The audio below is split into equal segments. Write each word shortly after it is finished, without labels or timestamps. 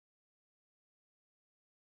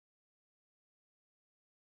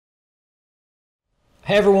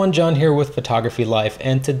Hey everyone, John here with Photography Life,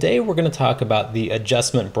 and today we're going to talk about the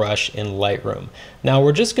adjustment brush in Lightroom. Now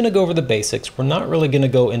we're just going to go over the basics. We're not really going to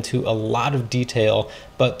go into a lot of detail,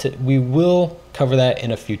 but we will cover that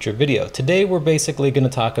in a future video. Today we're basically going to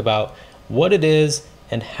talk about what it is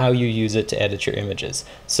and how you use it to edit your images.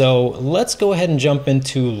 So let's go ahead and jump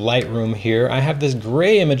into Lightroom here. I have this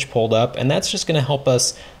gray image pulled up, and that's just going to help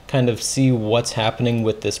us kind of see what's happening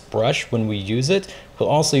with this brush when we use it. We'll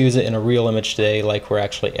also use it in a real image today like we're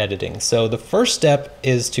actually editing. So the first step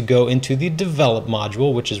is to go into the develop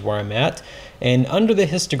module, which is where I'm at. And under the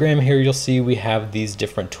histogram here, you'll see we have these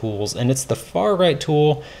different tools, and it's the far right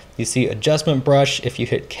tool. You see adjustment brush. If you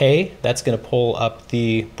hit K, that's going to pull up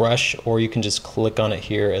the brush, or you can just click on it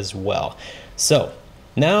here as well. So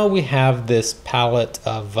now we have this palette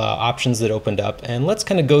of options that opened up, and let's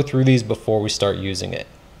kind of go through these before we start using it.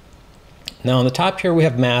 Now on the top here we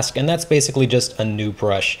have mask, and that's basically just a new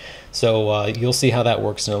brush. So you'll see how that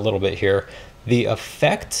works in a little bit here. The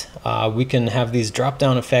effect, we can have these drop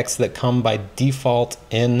down effects that come by default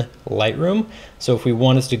in Lightroom. So if we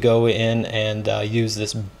wanted to go in and use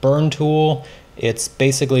this burn tool, it's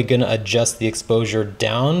basically going to adjust the exposure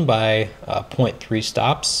down by 0.3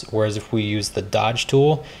 stops, whereas if we use the dodge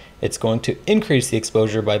tool, it's going to increase the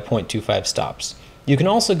exposure by 0.25 stops. You can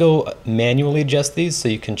also go manually adjust these, so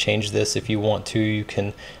you can change this if you want to. You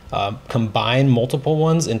can combine multiple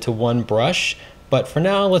ones into one brush, but for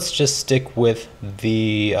now let's just stick with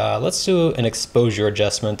the, let's do an exposure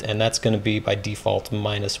adjustment, and that's going to be by default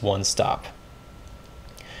 -1 stop.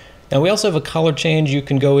 Now we also have a color change. You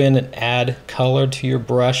can go in and add color to your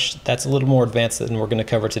brush. That's a little more advanced than we're going to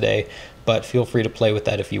cover today, but feel free to play with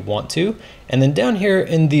that if you want to. And then down here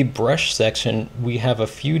in the brush section, we have a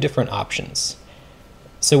few different options.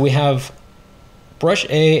 So we have brush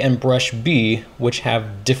A and brush B, which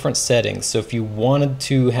have different settings. So if you wanted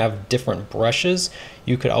to have different brushes,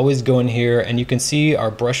 you could always go in here, and you can see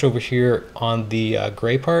our brush over here on the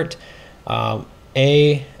gray part.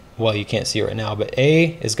 A, well, you can't see it right now, but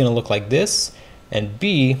A is going to look like this, and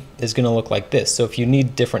B is going to look like this. So if you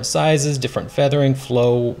need different sizes, different feathering,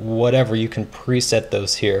 flow, whatever, you can preset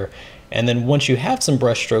those here. And then once you have some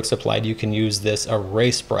brush strokes applied, you can use this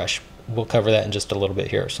erase brush. We'll cover that in just a little bit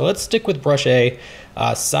here. So let's stick with brush A.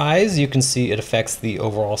 Size, you can see it affects the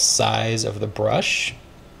overall size of the brush.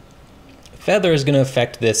 Feather is going to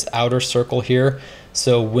affect this outer circle here.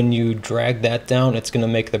 So when you drag that down, it's going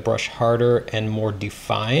to make the brush harder and more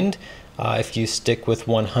defined. If you stick with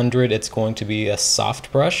 100, it's going to be a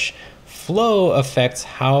soft brush. Flow affects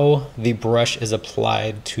how the brush is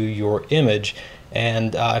applied to your image.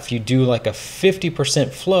 And if you do like a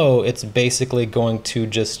 50% flow, it's basically going to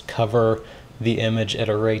just cover the image at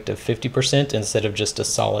a rate of 50% instead of just a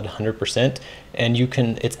solid 100%. And you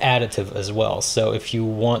can, it's additive as well. So if you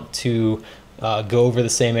want to go over the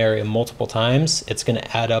same area multiple times, it's going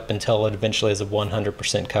to add up until it eventually is a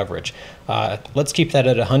 100% coverage. Let's keep that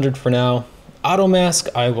at 100 for now. Auto mask,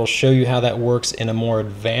 I will show you how that works in a more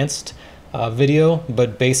advanced video,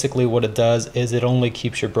 but basically what it does is it only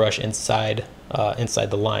keeps your brush inside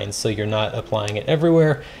the lines, so you're not applying it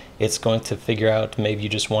everywhere. It's going to figure out maybe you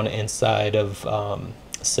just want it inside of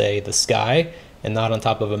say the sky and not on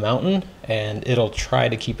top of a mountain, and it'll try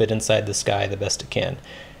to keep it inside the sky the best it can.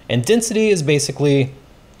 And density is basically,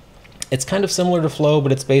 it's kind of similar to flow,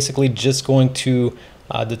 but it's basically just going to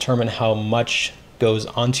determine how much goes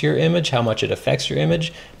onto your image, how much it affects your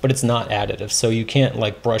image, but it's not additive. So you can't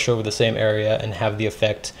like brush over the same area and have the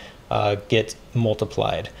effect get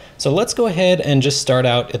multiplied. So let's go ahead and just start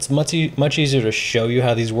out. It's much easier to show you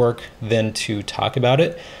how these work than to talk about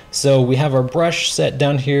it. So we have our brush set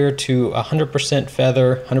down here to 100%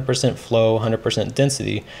 feather, 100% flow, 100%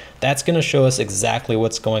 density. That's going to show us exactly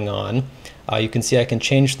what's going on. You can see I can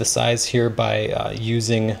change the size here by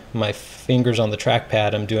using my fingers on the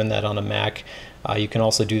trackpad. I'm doing that on a Mac. You can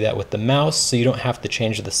also do that with the mouse, so you don't have to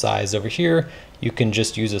change the size over here. You can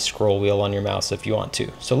just use a scroll wheel on your mouse if you want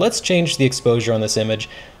to. So let's change the exposure on this image.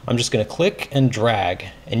 I'm just going to click and drag,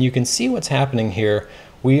 and you can see what's happening here.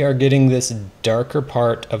 We are getting this darker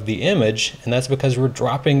part of the image, and that's because we're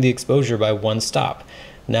dropping the exposure by 1 stop.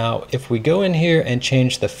 Now, if we go in here and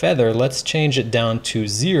change the feather, let's change it down to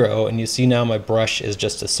 0, and you see now my brush is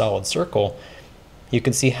just a solid circle. You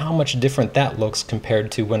can see how much different that looks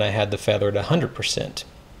compared to when I had the feather at 100%.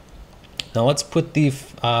 Now let's put the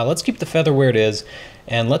let's keep the feather where it is,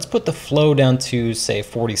 and let's put the flow down to say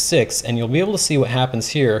 46, and you'll be able to see what happens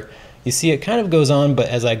here. You see it kind of goes on, but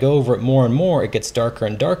as I go over it more and more, it gets darker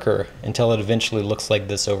and darker until it eventually looks like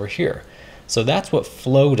this over here. So that's what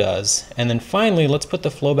flow does. And then finally, let's put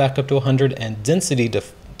the flow back up to 100 and density to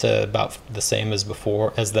about the same as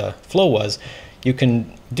before, as the flow was. you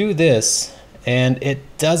can do this and it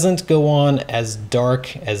doesn't go on as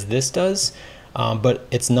dark as this does, but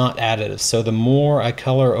it's not additive. So the more I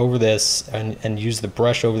color over this and use the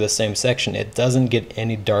brush over the same section, it doesn't get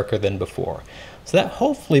any darker than before. So that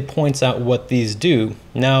hopefully points out what these do.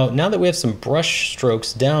 Now that we have some brush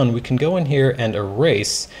strokes down, we can go in here and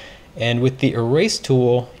erase. And with the erase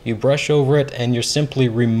tool, you brush over it and you're simply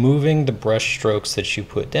removing the brush strokes that you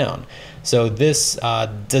put down. So this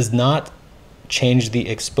does not change the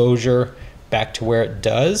exposure back to where it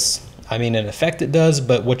does. I mean, in effect it does,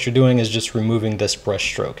 but what you're doing is just removing this brush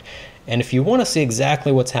stroke. And if you want to see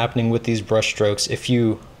exactly what's happening with these brush strokes, if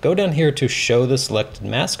you go down here to show the selected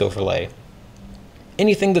mask overlay,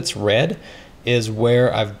 anything that's red is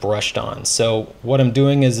where I've brushed on. So what I'm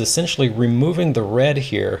doing is essentially removing the red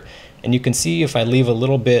here, and you can see if I leave a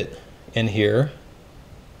little bit in here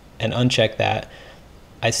and uncheck that,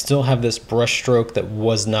 I still have this brush stroke that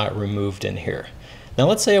was not removed in here. Now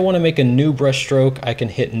let's say I want to make a new brush stroke. I can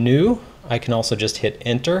hit new. I can also just hit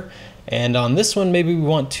enter. And on this one, maybe we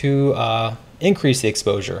want to increase the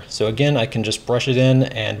exposure. So again, I can just brush it in,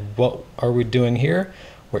 and what are we doing here?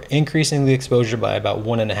 We're increasing the exposure by about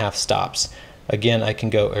 1.5 stops. Again, I can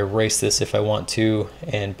go erase this if I want to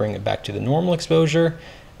and bring it back to the normal exposure.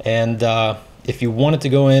 And if you wanted to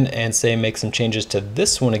go in and say make some changes to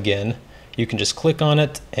this one again, you can just click on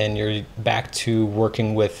it and you're back to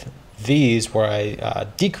working with these where I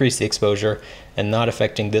decrease the exposure and not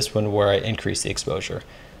affecting this one where I increase the exposure.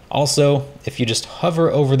 Also, if you just hover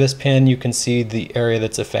over this pen, you can see the area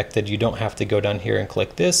that's affected. You don't have to go down here and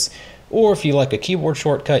click this. Or if you like a keyboard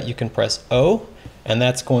shortcut, you can press O, and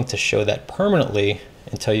that's going to show that permanently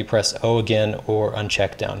until you press O again or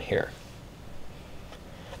uncheck down here.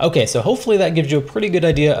 Okay, so hopefully that gives you a pretty good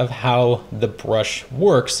idea of how the brush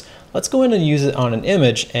works. Let's go in and use it on an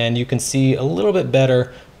image, and you can see a little bit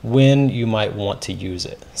better when you might want to use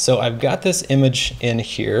it. So I've got this image in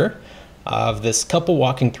here of this couple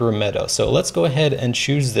walking through a meadow. So let's go ahead and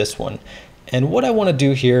choose this one. And what I want to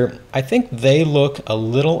do here, I think they look a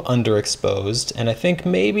little underexposed, and I think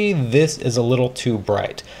maybe this is a little too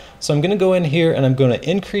bright. So I'm going to go in here and I'm going to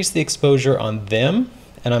increase the exposure on them,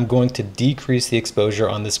 and I'm going to decrease the exposure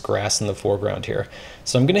on this grass in the foreground here.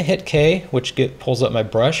 So I'm going to hit K, which pulls up my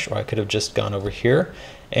brush, or I could have just gone over here.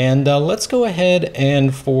 And let's go ahead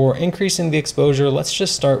and for increasing the exposure, let's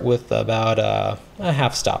just start with about a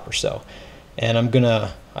half stop or so. And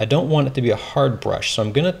I don't want it to be a hard brush, so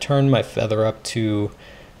I'm gonna turn my feather up to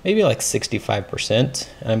maybe like 65%,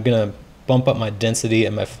 and I'm gonna bump up my density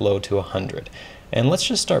and my flow to 100. And let's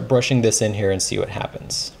just start brushing this in here and see what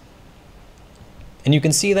happens. And you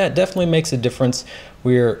can see that definitely makes a difference.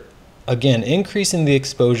 We're, again, increasing the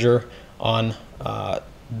exposure on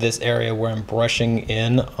this area where I'm brushing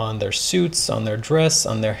in on their suits, on their dress,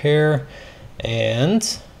 on their hair,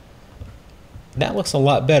 and that looks a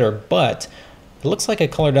lot better, but it looks like I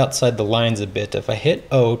colored outside the lines a bit. If I hit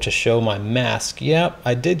O to show my mask, yep,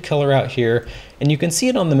 I did color out here, and you can see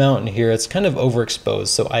it on the mountain here. It's kind of overexposed,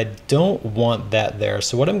 so I don't want that there.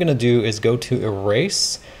 So what I'm gonna do is go to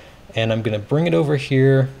erase, and I'm gonna bring it over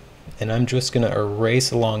here, and I'm just gonna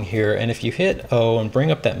erase along here. And if you hit O and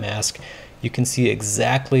bring up that mask, you can see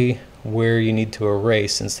exactly where you need to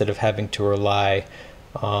erase instead of having to rely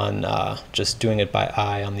on just doing it by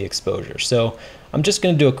eye on the exposure. So I'm just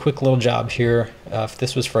going to do a quick little job here. If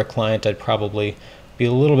this was for a client, I'd probably be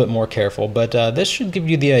a little bit more careful, but this should give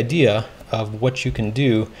you the idea of what you can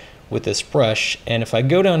do with this brush. And if I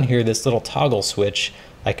go down here, this little toggle switch,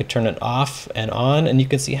 I could turn it off and on, and you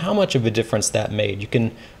can see how much of a difference that made. You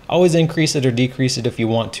can always increase it or decrease it if you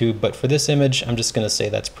want to, but for this image, I'm just going to say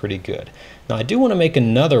that's pretty good. Now I do want to make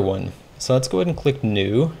another one, so let's go ahead and click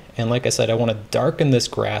new, and like I said, I want to darken this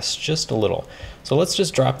grass just a little. So let's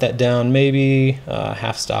just drop that down maybe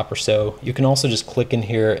half stop or so. You can also just click in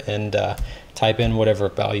here and type in whatever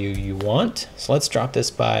value you want. So let's drop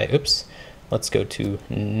this by, oops, let's go to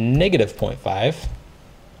 -0.5.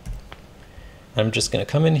 I'm just going to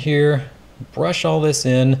come in here, brush all this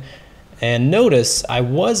in, and notice I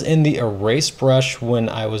was in the erase brush when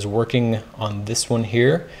I was working on this one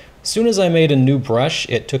here. As soon as I made a new brush,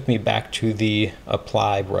 it took me back to the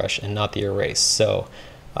apply brush and not the erase. So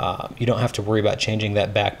you don't have to worry about changing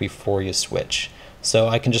that back before you switch. So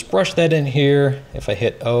I can just brush that in here. If I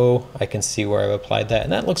hit O, I can see where I've applied that,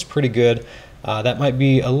 and that looks pretty good. That might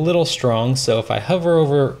be a little strong, so if I hover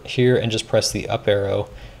over here and just press the up arrow,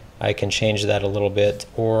 I can change that a little bit,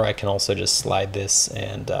 or I can also just slide this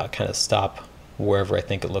and kind of stop wherever I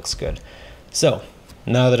think it looks good. So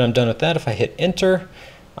now that I'm done with that, if I hit enter,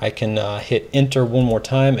 I can hit enter one more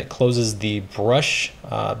time. It closes the brush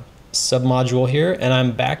submodule here, and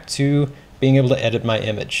I'm back to being able to edit my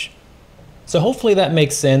image. So hopefully that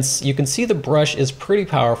makes sense. You can see the brush is pretty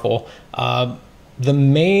powerful. The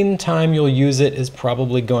main time you'll use it is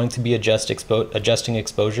probably going to be adjusting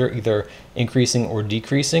exposure, either increasing or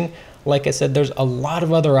decreasing. Like I said, there's a lot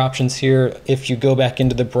of other options here. If you go back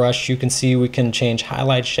into the brush, you can see we can change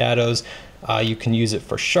highlight, shadows. You can use it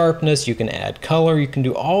for sharpness, you can add color, you can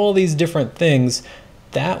do all these different things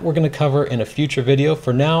that we're going to cover in a future video.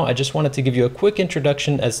 For now, I just wanted to give you a quick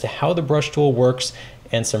introduction as to how the brush tool works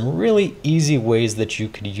and some really easy ways that you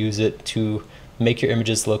could use it to make your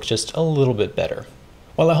images look just a little bit better.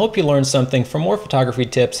 Well, I hope you learned something. For more photography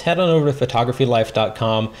tips, head on over to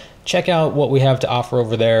photographylife.com, check out what we have to offer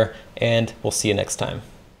over there, and we'll see you next time.